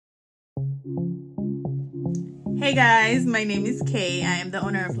Hey guys, my name is Kay. I am the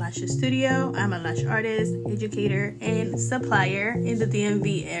owner of Lash Studio. I'm a lash artist, educator, and supplier in the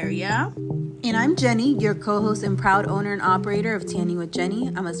DMV area. And I'm Jenny, your co-host and proud owner and operator of Tanning with Jenny.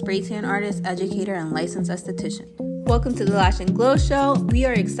 I'm a spray tan artist, educator, and licensed esthetician. Welcome to the Lash and Glow Show. We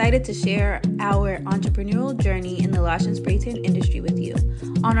are excited to share our entrepreneurial journey in the lash and spray tan industry with you.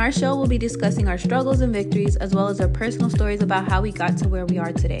 On our show, we'll be discussing our struggles and victories, as well as our personal stories about how we got to where we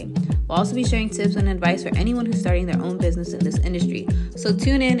are today. We'll also be sharing tips and advice for anyone who's starting their own business in this industry. So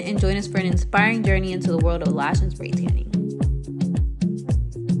tune in and join us for an inspiring journey into the world of lash and spray tanning.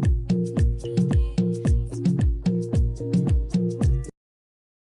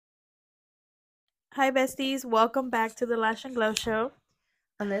 Hi besties, welcome back to the Lash and Glow Show.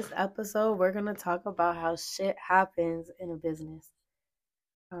 On this episode, we're going to talk about how shit happens in a business.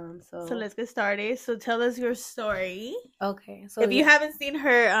 So let's get started. So tell us your story. Okay. So if you haven't seen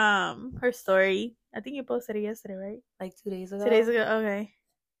her story, I think you posted it yesterday, right? Like 2 days ago. 2 days ago, okay.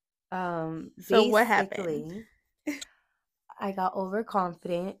 So what happened? I got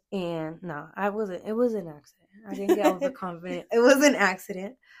overconfident and it was an accident. I didn't get overconfident. It was an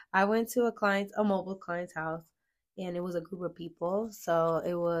accident. I went to a mobile client's house and it was a group of people. So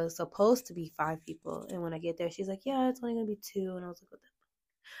it was supposed to be 5 people. And when I get there, she's like, yeah, it's only going to be 2. And I was like, what the fuck?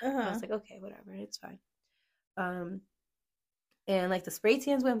 I was like, okay, whatever. It's fine. And like the spray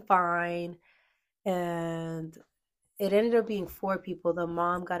tans went fine. And it ended up being 4 people. The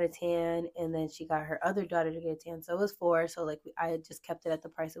mom got a tan, and then she got her other daughter to get a tan. So it was 4. So like I had just kept it at the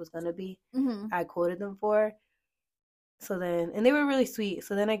price it was gonna be. Mm-hmm. I quoted them for. So then, and they were really sweet.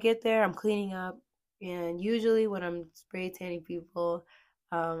 So then I get there, I'm cleaning up, and usually when I'm spray tanning people,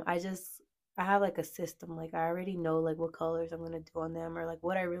 I have like a system. Like I already know like what colors I'm gonna do on them or like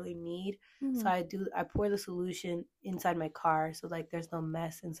what I really need. Mm-hmm. So I pour the solution inside my car, so like there's no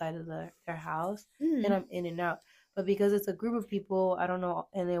mess inside of their house, Mm-hmm. and I'm in and out. But because it's a group of people, I don't know,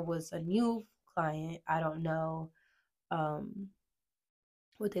 and it was a new client, I don't know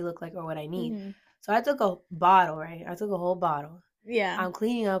what they look like or what I need. Mm-hmm. So I took a bottle, right? I took a whole bottle. Yeah. I'm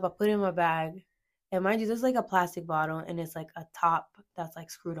cleaning up, I put it in my bag. And mind you, this is like a plastic bottle and it's like a top that's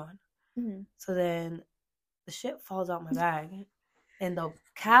like screwed on. Mm-hmm. So then the shit falls out my bag. And the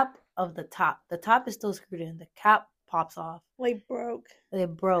cap of the top is still screwed in. The cap pops off. Like broke.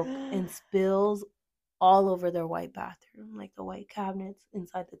 It broke and spills all over their white bathroom, like the white cabinets,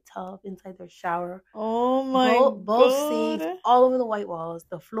 inside the tub, inside their shower. Oh my God. Both sinks, God. all over the white walls,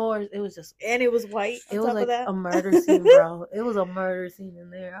 the floors. It was just... And it was white on It top was like of that? a murder scene, bro. It was a murder scene in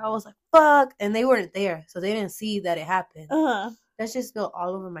there. I was like, fuck. And they weren't there, so they didn't see that it happened. That shit spilled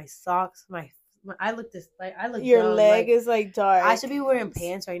all over my socks, I look your dumb. leg is like dark. I should be wearing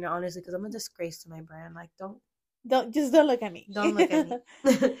pants right now, honestly, because I'm a disgrace to my brand. Like, don't look at me. Don't look at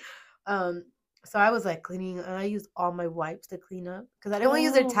me. So I was like cleaning, and I used all my wipes to clean up because I didn't want to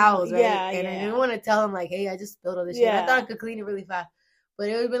use their towels, right? Yeah, and I didn't want to tell them like, hey, I just spilled all this shit. I thought I could clean it really fast, but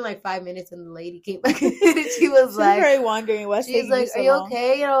it would have been like 5 minutes, and the lady came back and she was like, very wondering what's she's like, so are you long?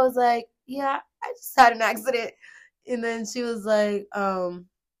 okay? And I was like, yeah, I just had an accident. And then she was like, oh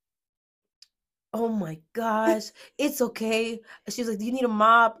my gosh, it's okay. She was like, do you need a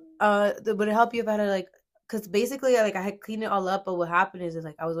mop? Would it help you if I had like, because basically like I had cleaned it all up, but what happened is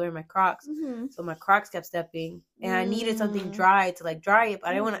like I was wearing my Crocs, so my Crocs kept stepping, and I needed something dry to like dry it, but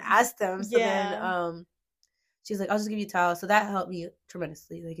I didn't want to ask them. So then she's like, I'll just give you a towel. So that helped me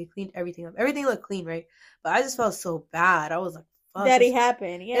tremendously. Like it cleaned everything up. Everything looked clean, right? But I just felt so bad. I was like, fuck, that it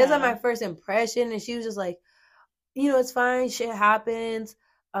happened. Yeah, it was like my first impression, and she was just like, you know, it's fine, shit happens.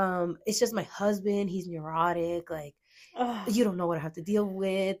 It's just my husband, he's neurotic, like you don't know what I have to deal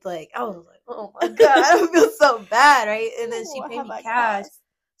with. Like I was like, oh my god, I feel so bad, right? And then she paid me cash.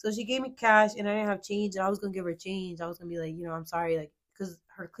 So she gave me cash, and I didn't have change, and I was gonna give her change. I was gonna be like, you know, I'm sorry, like, because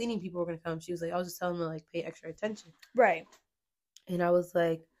her cleaning people were gonna come. She was like, I was just telling them to like pay extra attention, right? And I was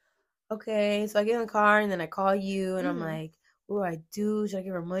like, okay. So I get in the car, and then I call you, and I'm like, what do I do? Should I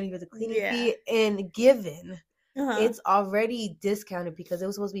give her money for the cleaning fee? And given it's already discounted because it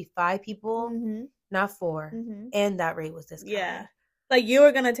was supposed to be 5 people, not 4, and that rate was discounted. Yeah, like you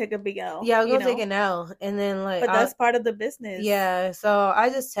were gonna take a big L. Yeah, I was gonna take an L, and then like, but that's part of the business. Yeah, so I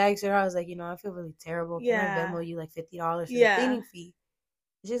just texted her. I was like, you know, I feel really terrible. Can I Venmo you like $50 for the cleaning fee?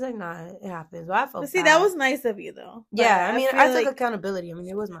 She's like, nah, it happens. But I felt bad. That was nice of you though. Yeah, I mean, I took accountability. I mean,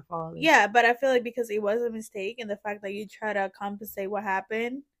 it was my fault. Yeah, but I feel like because it was a mistake, and the fact that you try to compensate what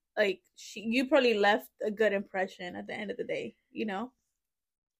happened, like you probably left a good impression at the end of the day, you know?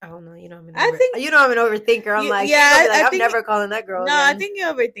 I don't know. You know I'm an overthinker. I'm I'm never calling that girl. No, again. I think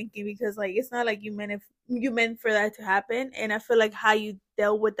you're overthinking because like it's not like you meant for that to happen, and I feel like how you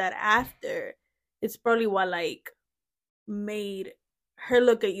dealt with that after, it's probably what like made her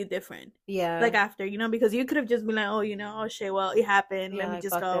look at you different. Yeah. Like after, because you could have just been like, oh shit, well it happened. Yeah, let me like,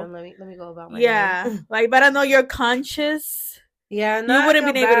 just fuck go. them. Let me go about my day. Like, but I know you're conscious. Yeah, no, you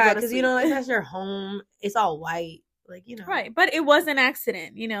wouldn't be able to go to sleep because that's your home. It's all white, like Right, but it was an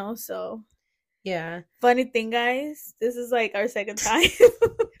accident, so. Yeah. Funny thing, guys, this is like our second time.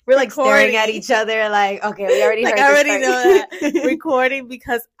 We're like staring at each other, like, okay, we already like heard I already know that. recording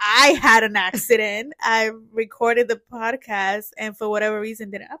because I had an accident. I recorded the podcast and for whatever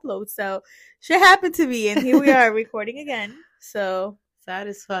reason didn't upload. So shit happened to me, and here we are recording again. So sad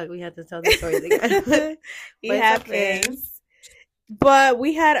as fuck. We had to tell the stories again. It happens. Okay. But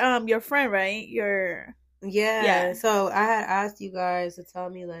we had your friend, right? Yeah. So I had asked you guys to tell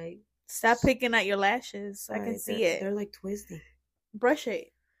me like. Stop picking at your lashes. I can see it. They're like twisty. Brush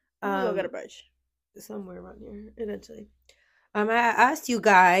it. Go get a brush. Somewhere around here, eventually. I asked you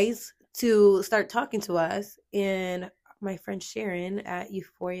guys to start talking to us, and my friend Sharon at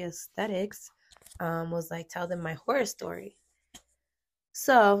Euphoria Aesthetics was like, tell them my horror story.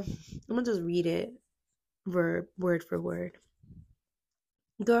 So I'm gonna just read it word for word.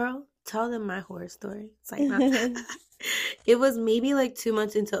 Girl, tell them my horror story. It's like it was maybe like 2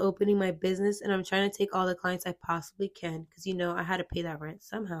 months into opening my business, and I'm trying to take all the clients I possibly can because I had to pay that rent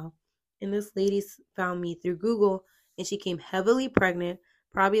somehow. And this lady found me through Google, and she came heavily pregnant,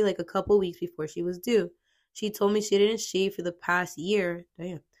 probably like a couple weeks before she was due. She told me she didn't shave for the past year.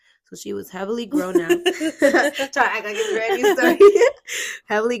 Damn. So she was heavily grown out. Try to act like it's a brand new story.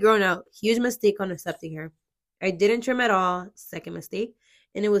 Heavily grown out. Huge mistake on accepting her. I didn't trim at all. Second mistake.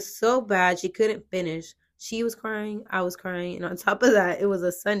 And it was so bad she couldn't finish. She was crying, I was crying, and on top of that, it was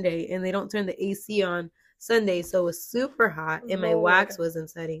a Sunday, and they don't turn the AC on Sunday, so it was super hot, and my wax wasn't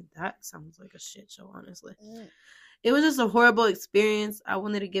setting. That sounds like a shit show, honestly. It was just a horrible experience. I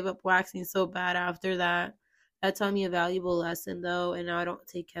wanted to give up waxing so bad after that. That taught me a valuable lesson, though, and now I don't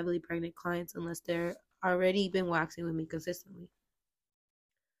take heavily pregnant clients unless they're already been waxing with me consistently.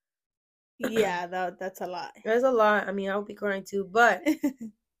 Yeah, that's a lot. There's a lot. I mean, I'll be crying too, but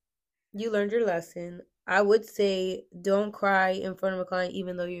you learned your lesson. I would say don't cry in front of a client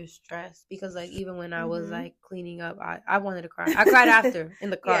even though you're stressed, because like even when I was like cleaning up, I wanted to cry. I cried after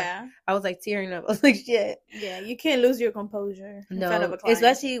in the car. Yeah. I was like tearing up. I was like, shit. Yeah, you can't lose your composure in front of a client.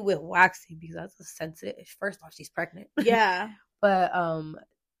 Especially with waxing because that's a sensitive. First off, she's pregnant. Yeah. But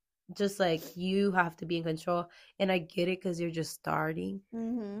just like you have to be in control, and I get it because you're just starting,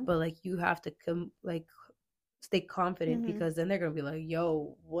 but like you have to stay confident because then they're gonna be like,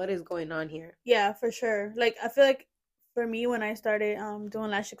 yo, what is going on here? Yeah, for sure. Like I feel like for me when I started doing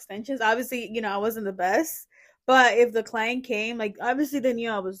lash extensions, obviously I wasn't the best, but if the client came, like obviously they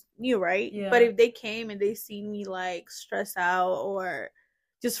knew I was new, right? Yeah. But if they came and they see me like stress out or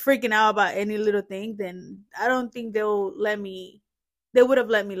just freaking out about any little thing, then I don't think they would have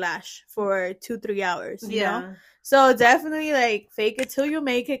let me lash for 2-3 hours, you know? So definitely like fake it till you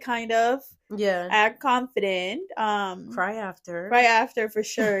make it, kind of. Yeah. Act confident. Cry after for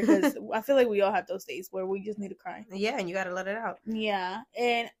sure, because I feel like we all have those days where we just need to cry. Yeah, and you got to let it out. Yeah.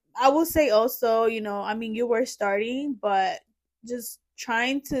 And I will say also, I mean, you were starting, but just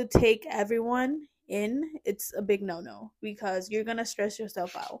trying to take everyone in, it's a big no-no because you're going to stress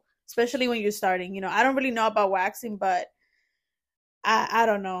yourself out, especially when you're starting. I don't really know about waxing, but I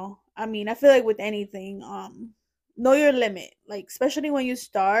don't know. I mean, I feel like with anything, know your limit. Like, especially when you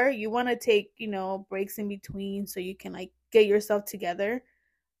start, you want to take, breaks in between so you can, like, get yourself together.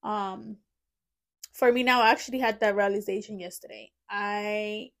 For me now, I actually had that realization yesterday.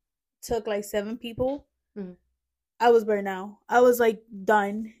 I took, like, 7 people. Mm-hmm. I was burnt out. I was, like,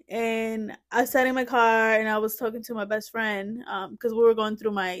 done. And I sat in my car, and I was talking to my best friend because we were going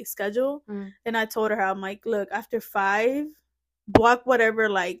through my schedule. Mm-hmm. And I told her, I'm like, look, after 5... block whatever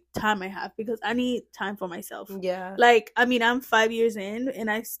like time I have because I need time for myself. Yeah. Like, I mean, I'm 5 years in and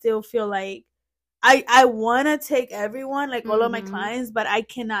I still feel like I want to take everyone, like all of my clients, but I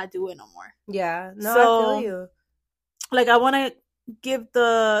cannot do it no more. Yeah. No, so, I feel you. Like, I want to give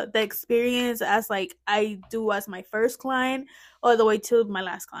the experience as like I do as my first client all the way to my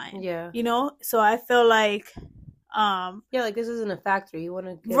last client. Yeah. So I feel like like this isn't a factory. You want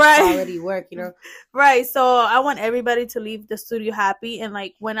to get quality work, Right. So I want everybody to leave the studio happy, and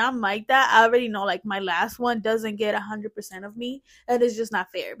like when I'm like that, I already know like my last one doesn't get 100% of me, and it's just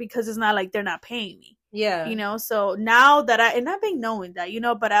not fair because it's not like they're not paying me. Yeah. So now that I've been knowing that,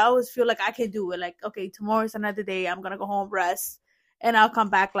 but I always feel like I can do it. Like, okay, tomorrow's another day. I'm gonna go home, rest, and I'll come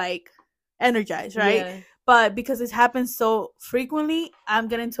back like energized, right? Yeah. But because it happens so frequently, I'm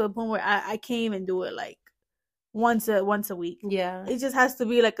getting to a point where I can't even do it like once a week. Yeah. It just has to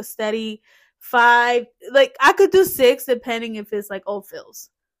be like a steady 5. Like I could do 6 depending if it's like old fills.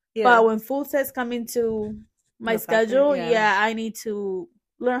 Yeah. But when food sets come into my schedule, I need to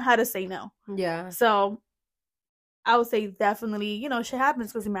learn how to say no. Yeah. So I would say definitely, you know, shit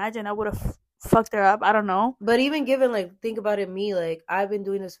happens, because imagine I would have fucked her up. I don't know. But even given, like, think about it, me, like, I've been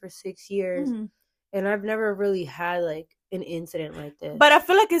doing this for 6 years, and I've never really had, like, an incident like this. But I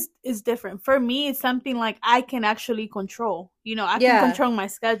feel like it's different. For me, it's something like I can actually control. You know, I can control my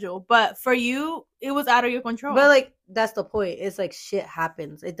schedule. But for you, it was out of your control. But, like, that's the point. It's like shit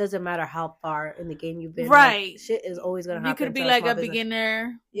happens. It doesn't matter how far in the game you've been. Right. Like, shit is always going to happen. You could be like a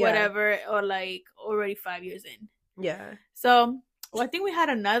beginner, whatever, or like already 5 years in. Yeah. So, I think we had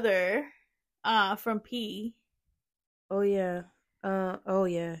another from P. Oh, yeah. Oh,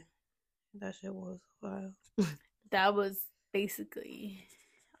 yeah. That shit was wild. That was basically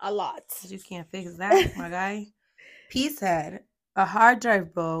a lot. You can't fix that, my guy. P said, a hard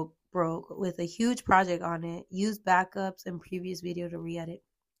drive broke with a huge project on it. Used backups and previous video to re-edit.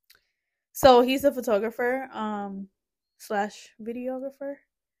 So he's a photographer, slash videographer,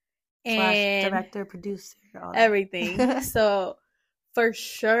 and slash director, producer, all everything. So for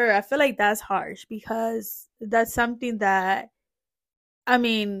sure, I feel like that's harsh, because that's something that, I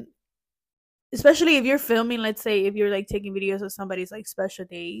mean, especially if you're filming, let's say if you're like taking videos of somebody's like special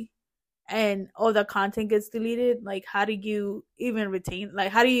day and all the content gets deleted, like how do you even retain, like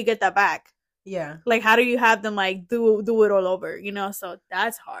how do you get that back? Yeah. Like how do you have them like do it all over, you know? So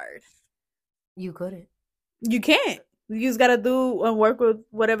that's hard. You couldn't. You can't. You just gotta do and work with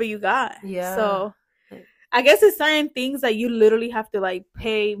whatever you got. Yeah. So I guess it's certain things that you literally have to like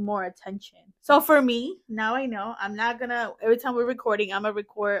pay more attention. So for me, now I know I'm not gonna, every time we're recording, I'm gonna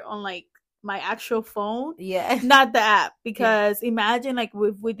record on like my actual phone, not the app, because imagine like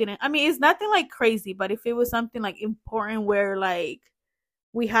if we didn't, I mean, it's nothing like crazy, but if it was something like important where like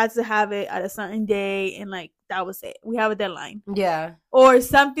we had to have it at a certain day and like that was it, we have a deadline, or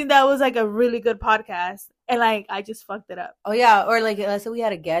something that was like a really good podcast and like I just fucked it up. Oh yeah, or like let's say we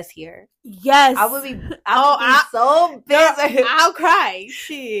had a guest here. Yes, I would be so pissed. I'll cry.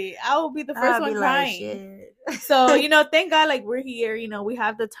 Shit, I will be the first one crying. Like, so, you know, thank God, like, we're here, you know, we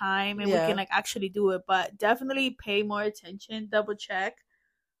have the time and we can, like, actually do it, but definitely pay more attention, double check.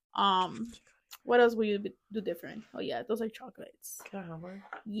 What else will you do different? Oh, yeah, those are chocolates. Can I have one?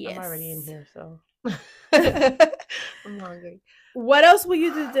 Yes. I'm already in here, so. I'm hungry. What else will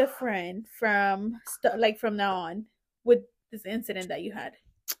you do different from, from now on with this incident that you had?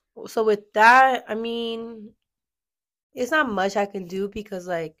 So, with that, I mean, it's not much I can do because,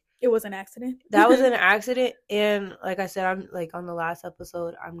 like, it was an accident. That was an accident. And like I said, I'm like on the last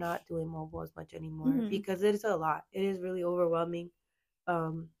episode, I'm not doing mobile as much anymore because it is a lot. It is really overwhelming.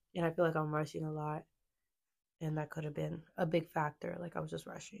 And I feel like I'm rushing a lot. And that could have been a big factor. Like I was just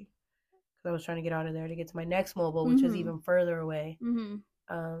rushing because I was trying to get out of there to get to my next mobile, which was even further away.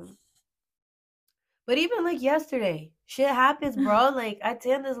 But even like yesterday, shit happens, bro. Like I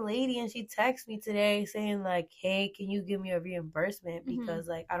tanned this lady and she texted me today saying like, hey, can you give me a reimbursement? Because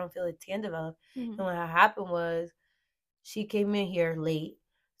like I don't feel like tan developed. And what happened was she came in here late.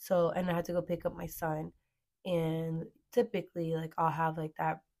 So, and I had to go pick up my son. And typically like I'll have like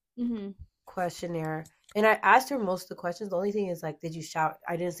that questionnaire. And I asked her most of the questions. The only thing is like, did you shower?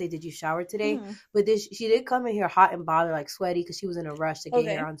 I didn't say, did you shower today? But she did come in here hot and bothered, like sweaty because she was in a rush to get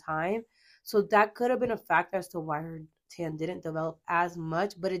here on time. So that could have been a factor as to why her tan didn't develop as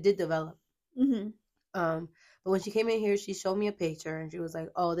much, but it did develop. But when she came in here, she showed me a picture and she was like,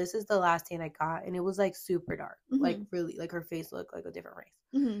 oh, this is the last tan I got. And it was like super dark, like really, like her face looked like a different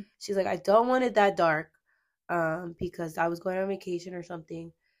race. She's like, I don't want it that dark because I was going on vacation or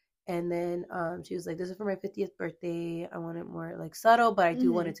something. And then she was like, this is for my 50th birthday. I want it more like subtle, but I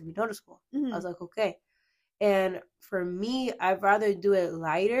do want it to be noticeable. I was like, okay. And for me, I'd rather do it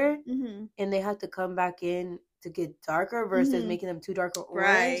lighter and they have to come back in to get darker versus making them too dark or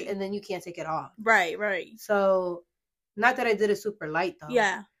orange and then you can't take it off. Right. So, not that I did it super light though.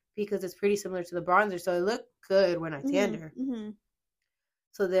 Yeah. Because it's pretty similar to the bronzer. So, it looked good when I tanned her.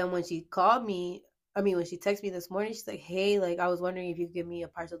 So, then when she called me, when she texted me this morning, she's like, hey, like, I was wondering if you could give me a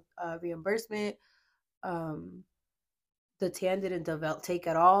partial reimbursement. The tan didn't take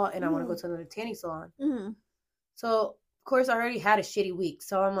at all and I want to go to another tanning salon. So, of course, I already had a shitty week.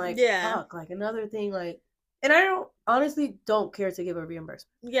 So, I'm like, fuck, like, another thing, like, And I honestly don't care to give a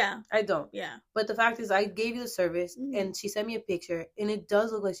reimbursement. Yeah. I don't. Yeah. But the fact is, I gave you the service, and she sent me a picture, and it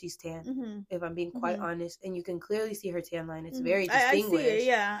does look like she's tan, if I'm being quite honest. And you can clearly see her tan line. It's very distinguished. I see it.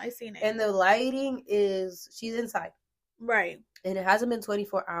 Yeah, I seen it. And the lighting is, she's inside. Right. And it hasn't been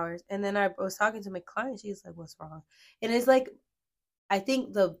 24 hours. And then I was talking to my client. She's like, what's wrong? And it's like, I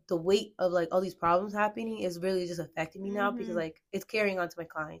think the weight of like all these problems happening is really just affecting me now because like it's carrying on to my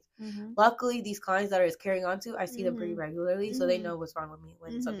clients. Luckily, these clients that it's carrying on to, I see them pretty regularly, so they know what's wrong with me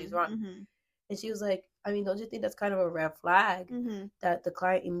when something's wrong. And she was like, I mean, don't you think that's kind of a red flag that the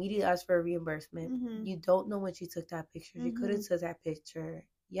client immediately asked for a reimbursement? You don't know when she took that picture. She could have took that picture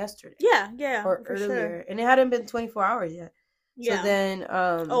yesterday. Yeah. Or earlier. Sure. And it hadn't been 24 hours yet. Yeah. So then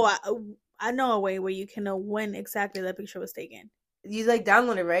I know a way where you can know when exactly that picture was taken. You like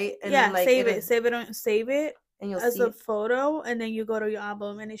download it, right? And then, like, save it and you'll as see a photo, and then you go to your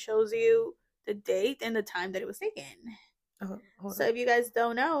album and it shows you the date and the time that it was taken. So if you guys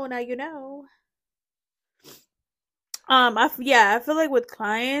don't know, now you know. I feel like with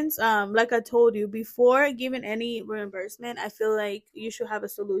clients, like I told you before, giving any reimbursement, I feel like you should have a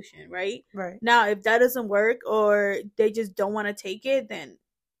solution, right? Right. Now, if that doesn't work or they just don't want to take it, then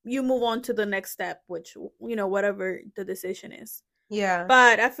you move on to the next step, which, you know, whatever the decision is. Yeah.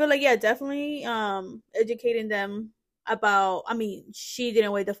 But I feel like, yeah, definitely educating them about, I mean, she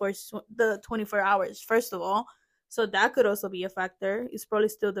didn't wait the 24 hours, first of all. So that could also be a factor. It's probably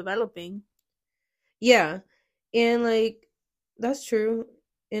still developing. Yeah. And like, that's true.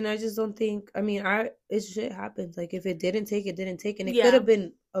 And I just don't think, I mean, shit happens. Like, if it didn't take, it didn't take. And it could have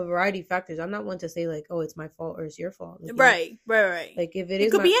been a variety of factors. I'm not one to say, like, oh, it's my fault or it's your fault. Like, right. Like, if it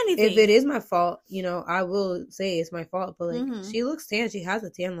could be anything. If it is my fault, you know, I will say it's my fault. But, like, she looks tan. She has a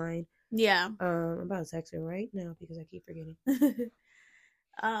tan line. Yeah. I'm about to text her right now because I keep forgetting.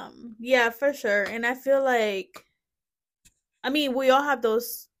 Yeah, for sure. And I feel like, I mean, we all have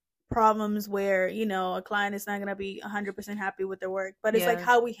those problems where, you know, a client is not gonna be 100% happy with their work, but it's like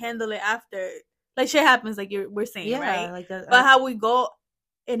how we handle it after, like, shit happens, like we're saying, right? Like that, but how we go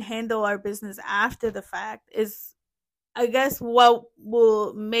and handle our business after the fact is, I guess, what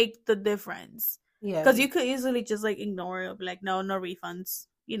will make the difference. Yeah, because you could easily just like ignore it, like no refunds,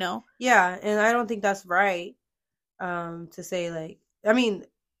 you know. Yeah, and I don't think that's right. To say, like, I mean,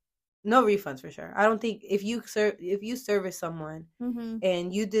 no refunds for sure. I don't think if you service someone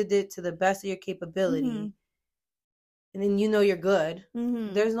and you did it to the best of your capability, and then you know you're good,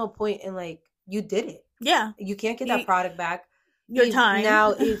 there's no point in, like, you did it. Yeah, you can't get that product back. Your time.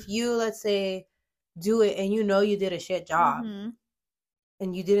 Now, if you, let's say, do it and you know you did a shit job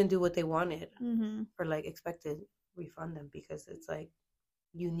and you didn't do what they wanted, or like expected, refund them, because it's like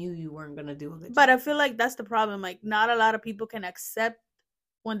you knew you weren't gonna do it. But I feel like that's the problem. Like, not a lot of people can accept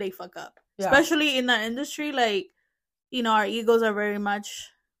when they fuck up, especially in the industry. Like, you know, our egos are very much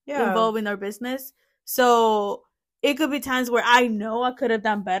involved in our business, so it could be times where I know I could have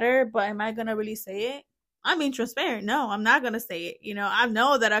done better, but am I gonna really say it? I'm being transparent. No, I'm not gonna say it. You know, I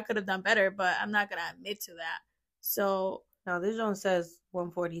know that I could have done better, but I'm not gonna admit to that. So now this one says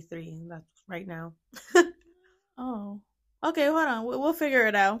 143, and that's right now. Oh, okay, hold on, we'll figure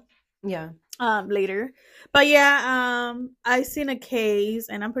it out. Yeah. Later. But yeah, I seen a case,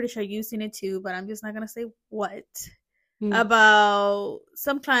 and I'm pretty sure you've seen it too, but I'm just not gonna say what, about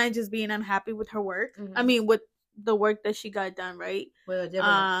some client just being unhappy with her work. I mean, with the work that she got done, right? With a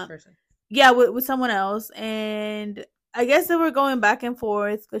different person. Yeah, with someone else. And I guess they were going back and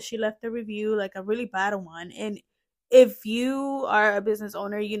forth because she left a review, like a really bad one. And if you are a business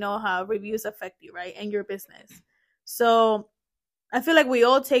owner, you know how reviews affect you, right? And your business. So I feel like we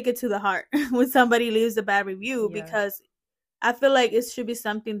all take it to the heart when somebody leaves a bad review, because I feel like it should be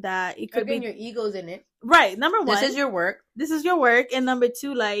something that it could be your ego's in it. Right. Number one, this is your work. And number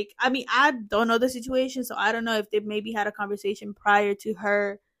two, like, I mean, I don't know the situation, so I don't know if they maybe had a conversation prior to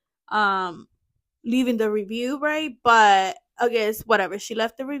her leaving the review, right? But I guess whatever, she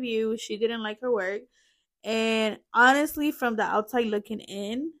left the review, she didn't like her work. And honestly, from the outside looking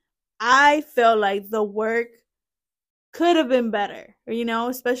in, I felt like the work could have been better, you know,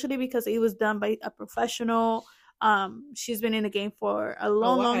 especially because it was done by a professional. She's been in the game for a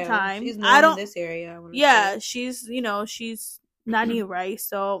long time. She's known in this area. She's, you know, she's not new, right?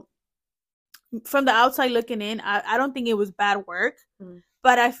 So from the outside looking in, I don't think it was bad work,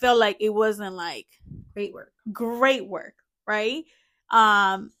 but I felt like it wasn't like great work, right?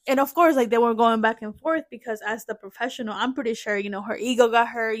 And of course, like, they were going back and forth because as the professional, I'm pretty sure, you know, her ego got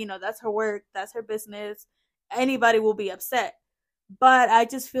her, you know, that's her work, that's her business. Anybody will be upset. But I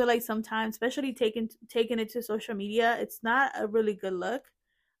just feel like sometimes, especially taking it to social media, it's not a really good look.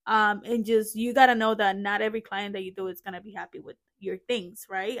 And just, you gotta know that not every client that you do is gonna be happy with your things,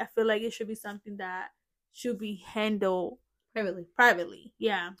 right? I feel like it should be something that should be handled privately.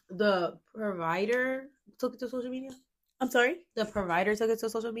 Yeah. The provider took it to social media? I'm sorry? The provider took it to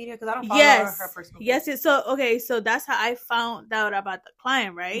social media? Because I don't follow her personal. Yes. So, okay, so that's how I found out about the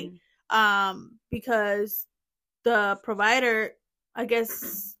client, right? Because the provider, I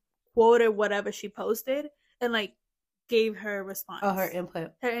guess, quoted whatever she posted and like gave her response. Oh, her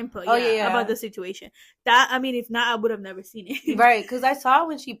input. Oh, yeah, about the situation. That, I mean, if not, I would have never seen it. Right, because I saw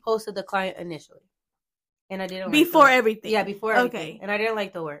when she posted the client initially. And I didn't before everything. Yeah, before everything. Okay. And I didn't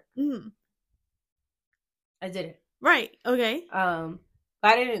like the work. I didn't. Right. Okay. But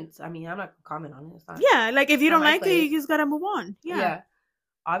I didn't. I mean, I'm not gonna comment on it. It's not, yeah, like if you don't like it, you just gotta move on. Yeah.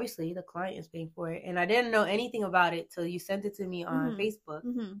 Obviously, the client is paying for it, and I didn't know anything about it till you sent it to me on Facebook.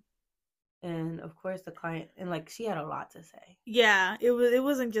 And of course, the client, and like, she had a lot to say. Yeah, it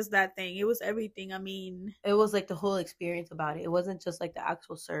wasn't just that thing; it was everything. I mean, it was like the whole experience about it. It wasn't just like the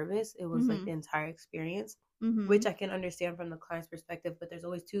actual service; it was like the entire experience, which I can understand from the client's perspective. But there's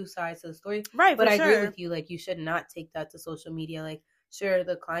always two sides to the story, right? But I agree with you; like, you should not take that to social media. Like, sure,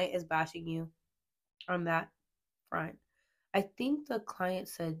 the client is bashing you on that front. I think the client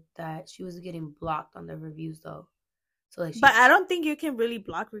said that she was getting blocked on the reviews, though. So like, but I don't think you can really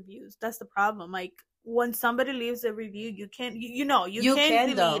block reviews. That's the problem. Like, when somebody leaves a review, you can't. You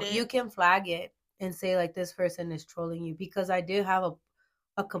can delete it. You can flag it and say like, this person is trolling you, because I did have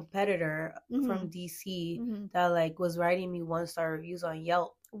a competitor from DC that like was writing me 1-star reviews on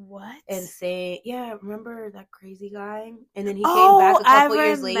Yelp. What? And saying, yeah, remember that crazy guy? And then he came back a couple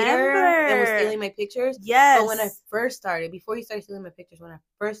years later and was stealing my pictures. Yes. But when I first started, before he started stealing my pictures, when I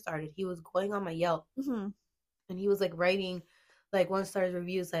first started, he was going on my Yelp. And he was like writing like 1-star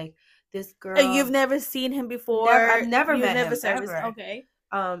reviews, like, this girl. And you've never seen him before? I've never met him. Ever. Okay.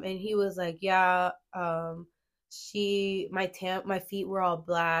 And he was like, yeah, my feet were all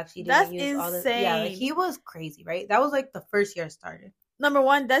black. She didn't use all this. Yeah, like, he was crazy, right? That was like the first year I started. Number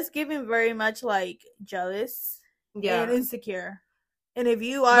one, that's giving very much like jealous and insecure. And if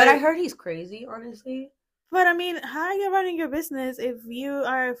you are, but I heard he's crazy, honestly. But I mean, how are you running your business if you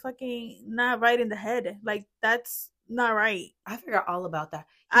are fucking not right in the head? Like, that's not right. I forgot all about that.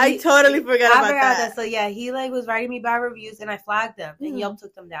 I totally forgot about that. So yeah, he like was writing me bad reviews, and I flagged them, and Yelp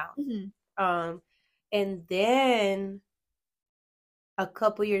took them down. And then a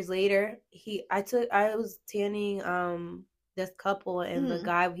couple years later, I was tanning this couple, and the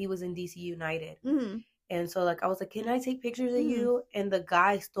guy, he was in DC United, and so like I was like, can I take pictures of you? And the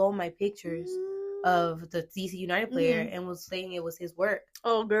guy stole my pictures of the DC United player and was saying it was his work.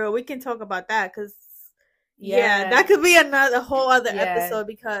 Oh, girl, we can talk about that, because that could be a whole other episode,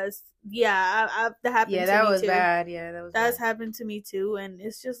 because that happened to me too. That was bad. That's happened to me too, and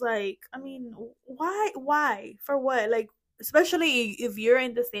it's just like, I mean, why for what? Like, especially if you're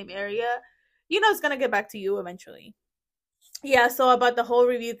in the same area, it's gonna get back to you eventually. Yeah, so about the whole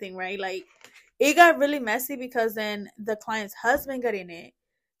review thing, right? Like, it got really messy, because then the client's husband got in it.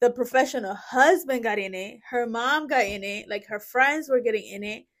 The professional husband got in it. Her mom got in it. Like, her friends were getting in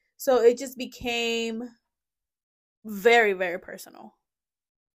it. So it just became very, very personal.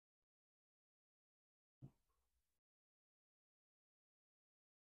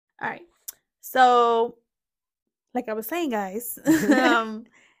 All right. So, like I was saying, guys,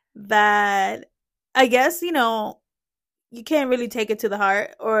 that I guess, you can't really take it to the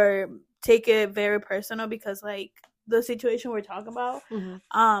heart or take it very personal, because like the situation we're talking about,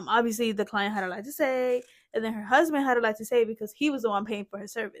 obviously the client had a lot to say, and then her husband had a lot to say because he was the one paying for her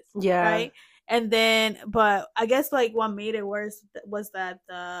service. Yeah. Right. And then, but I guess like what made it worse was that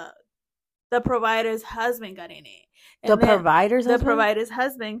the provider's husband got in it. And the provider's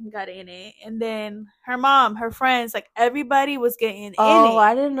husband got in it, and then her mom, her friends, like everybody was getting in it. Oh,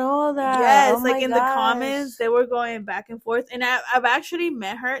 I didn't know that. Yes, like in the comments, they were going back and forth. And I've actually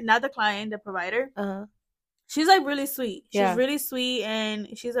met her, not the client, the provider. She's like really sweet. She's really sweet,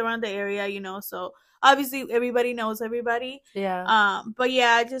 and she's around the area, So obviously everybody knows everybody. Yeah. But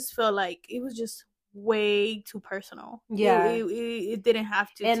yeah, I just feel like it was just way too personal. Yeah. It didn't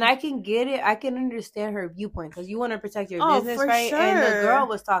have to. And I can get it. I can understand her viewpoint, because you want to protect your business, right? Sure. And the girl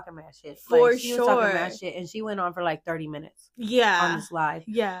was talking mad shit. She was talking mad shit, and she went on for like 30 minutes. Yeah. On this live.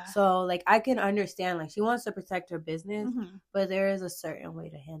 Yeah. So like I can understand, like, she wants to protect her business, but there is a certain way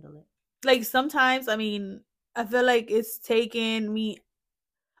to handle it. Like sometimes, I mean, I feel like it's taken me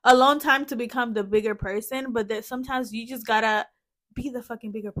a long time to become the bigger person, but that sometimes you just gotta be the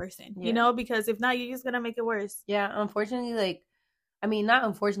fucking bigger person, because if not, you're just gonna make it worse. Yeah, unfortunately, like, I mean, not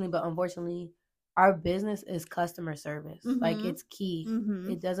unfortunately, but unfortunately, our business is customer service. Like, it's key.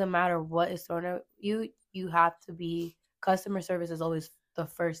 It doesn't matter what is thrown at you. You have to be, customer service is always the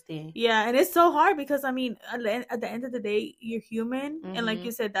first thing. Yeah, and it's so hard because, I mean, at the end of the day, you're human. And like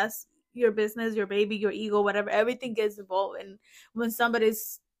you said, that's your business, your baby, your ego, whatever. Everything gets involved. And when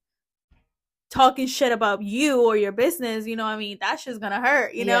somebody's talking shit about you or your business, you know what I mean, that shit's gonna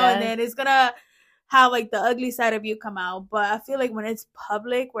hurt, you know, and then it's gonna have like the ugly side of you come out. But I feel like when it's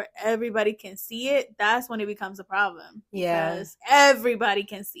public where everybody can see it, that's when it becomes a problem. Yeah, because everybody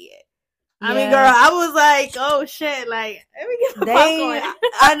can see it. I mean, girl, I was like, oh shit, like, let me get the popcorn.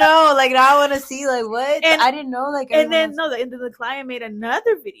 I know, like, now I want to see, like, what? And I didn't know, like, and then the client made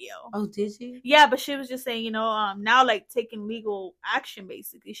another video. Oh, did she? Yeah, but she was just saying, you know, now, like, taking legal action,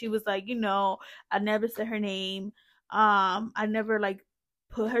 basically. She was like, you know, I never said her name. I never, like,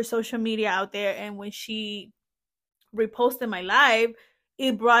 put her social media out there. And when she reposted my live,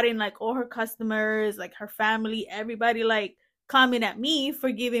 it brought in, like, all her customers, like, her family, everybody, like, comment at me for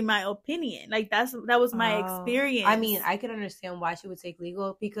giving my opinion. Like, that was my experience. I mean, I can understand why she would take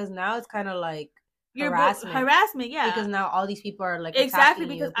legal, because now it's kind of like harassment, yeah, because now all these people are like exactly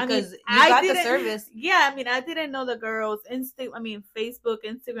because you, because I got the service. Yeah, I mean, I didn't know the girl's Facebook,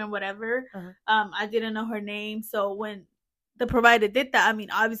 Instagram, whatever. I didn't know her name. So when the provider did that, I mean,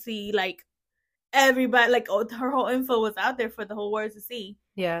 obviously, like, everybody, like, her whole info was out there for the whole world to see.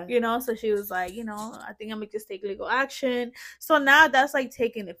 Yeah, you know, so she was like, you know, I think I'm gonna just take legal action. So now that's like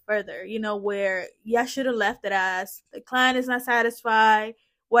taking it further, you know, where I should have left it as the client is not satisfied,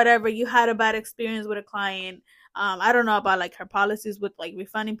 whatever, you had a bad experience with a client. I don't know about like her policies with like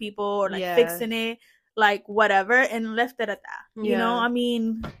refunding people or like fixing it, like whatever, and left it at that. You know, I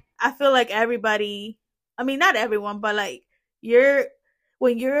mean, I feel like everybody, I mean, not everyone, but like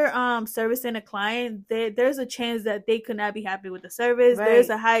when you're servicing a client, there's a chance that they could not be happy with the service. Right. There's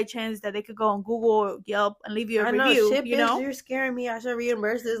a high chance that they could go on Google or Yelp and leave you a review. You know, you're scaring me. I should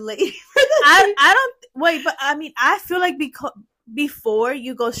reimburse this lady. I don't wait, but I mean, I feel like before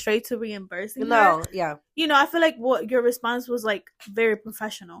you go straight to reimbursing her, you know, I feel like what your response was like very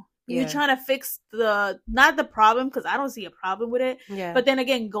professional. You're trying to fix not the problem, because I don't see a problem with it. Yeah. But then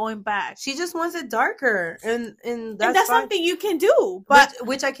again, going back, she just wants it darker, and that's something you can do, but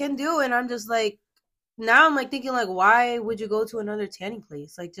which I can do. And I'm just like, now I'm like thinking, like, why would you go to another tanning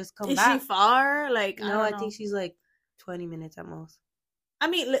place? Like, just come back. Is she far? Like, no, I think she's like 20 minutes at most. I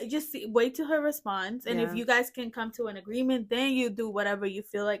mean, just wait till her response, and if you guys can come to an agreement, then you do whatever you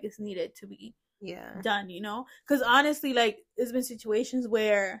feel like is needed to be done. You know, because honestly, like, there's been situations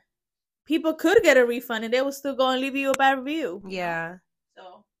where people could get a refund and they will still go and leave you a bad review. Yeah.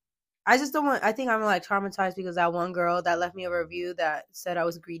 So I just don't want, I think I'm like traumatized because that one girl that left me a review that said I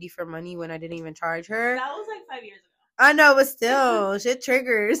was greedy for money when I didn't even charge her. That was like 5 years ago. I know, but still, shit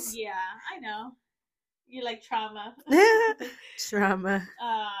triggers. Yeah, I know. You like trauma. Trauma.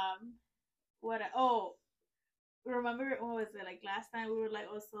 Remember, what was it, like last time we were like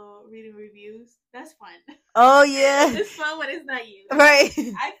also reading reviews? That's fun. Oh yeah. It's fun when it's not you. Right.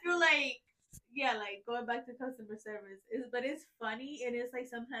 I feel like, yeah, like going back to customer service, but it's funny, and it's like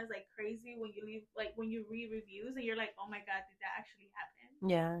sometimes like crazy when you leave, like when you read reviews and you're like, oh my god, did that actually happen?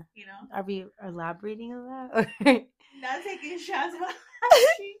 Yeah. You know? Are we elaborating on that? Not taking shots while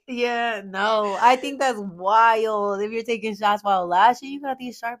yeah, no. I think that's wild. If you're taking shots while lashing, you got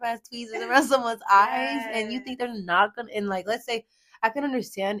these sharp ass tweezers around someone's eyes, and you think they're not gonna. And like, let's say, I can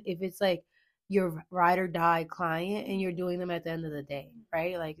understand if it's like your ride or die client and you're doing them at the end of the day,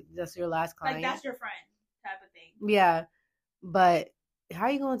 right? Like, that's your last client. Like, that's your friend type of thing. Yeah, but how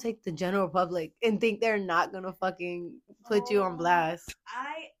are you gonna take the general public and think they're not gonna fucking put you on blast?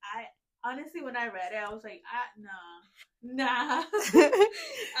 I honestly, when I read it, I was like, nah.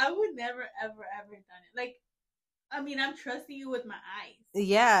 I would never, ever, ever done it. Like, I mean, I'm trusting you with my eyes.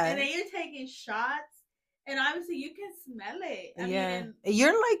 Yeah. And then you're taking shots, and obviously you can smell it. I mean,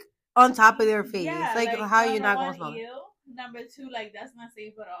 you're like on top of their face. Yeah, like how you're not gonna smell it. Number 2, like, that's not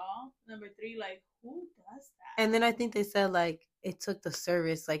safe at all. Number 3, like, who does that? And then I think they said like it took the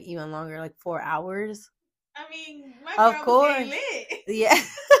service like even longer, like 4 hours. I mean, my girl was getting lit. Yeah.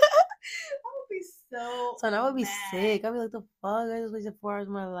 I would be so I would be sick. I'd be like, the fuck? I just wasted 4 hours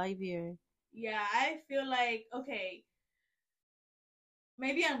of my life here. Yeah, I feel like, okay,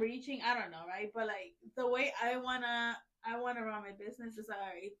 maybe I'm reaching, I don't know, right? But like, the way I wanna run my business is,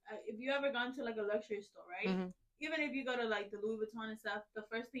 alright, if you ever gone to like a luxury store, right? Mm-hmm. Even if you go to like the Louis Vuitton and stuff, the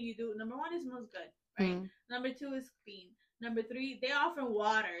first thing you do, number 1, it smells good, right? Mm-hmm. Number 2 is clean. Number 3, they offer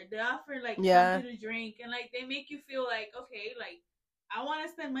water. They offer like something to drink, and like they make you feel like, okay, like, I want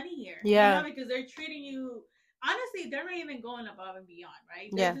to spend money here. Yeah. You know, because they're treating you, honestly, they're not even going above and beyond, right?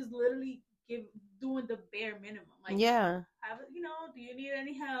 They're just literally doing the bare minimum. Like, do you need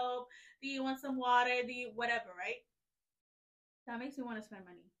any help? Do you want some water? Do you whatever, right? That makes me want to spend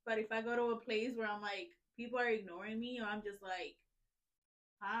money. But if I go to a place where I'm like, people are ignoring me, or I'm just like,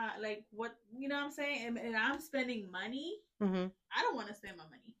 like what, you know what I'm saying? And I'm spending money. Mm-hmm. I don't want to spend my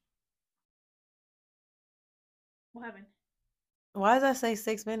money. What happened? Why does that say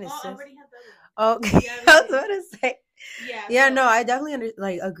 6 minutes? Oh, I already have the other one. Okay, yeah, I was about to say. Yeah, so, no, I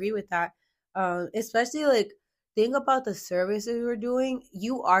definitely agree with that. Especially like think about the services we're doing.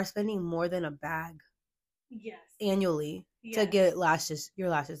 You are spending more than a bag. Yes. Annually to get your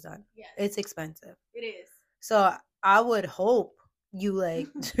lashes done. Yes. It's expensive. It is. So I would hope you like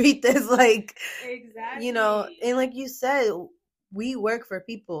treat this like exactly. You know, and like you said, we work for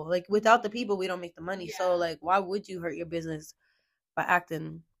people. Like without the people, we don't make the money. Yeah. So like, why would you hurt your business by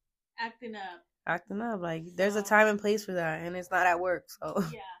acting up? Like there's a time and place for that, and it's not at work. So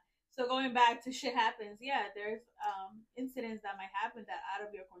yeah. So going back to shit happens. Yeah, there's incidents that might happen that are out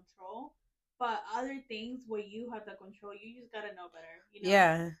of your control. But other things where you have the control, you just gotta know better, you know.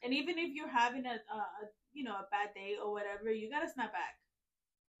 Yeah. And even if you're having a bad day or whatever, you gotta snap back.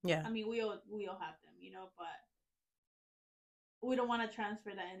 Yeah. I mean, we all have them, you know, but we don't want to transfer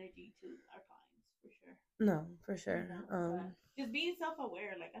that energy to our clients for sure. No, for sure. You know, just being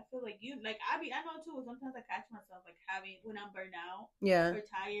self-aware. Like I feel like I know too. Sometimes I catch myself like when I'm burnt out, or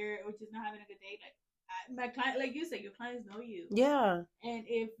tired, or just not having a good day, like. My client, like you said, your clients know you. Yeah. And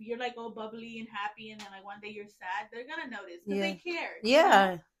if you're like all bubbly and happy, and then like one day you're sad, they're gonna notice because they care. Yeah.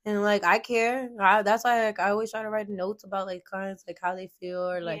 You know? And like I care. That's why like I always try to write notes about like clients, like how they feel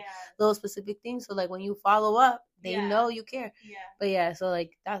or like those specific things. So like when you follow up, they know you care. Yeah. But yeah, so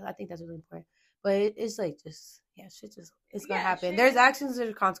like I think that's really important. But it's like it's gonna happen. There's actions,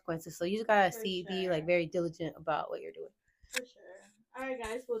 there's consequences. So you just gotta be like very diligent about what you're doing. For sure. All right,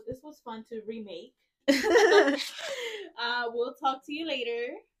 guys. Well, this was fun to remake. We'll talk to you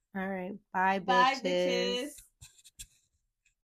later. All right. Bye, bitches.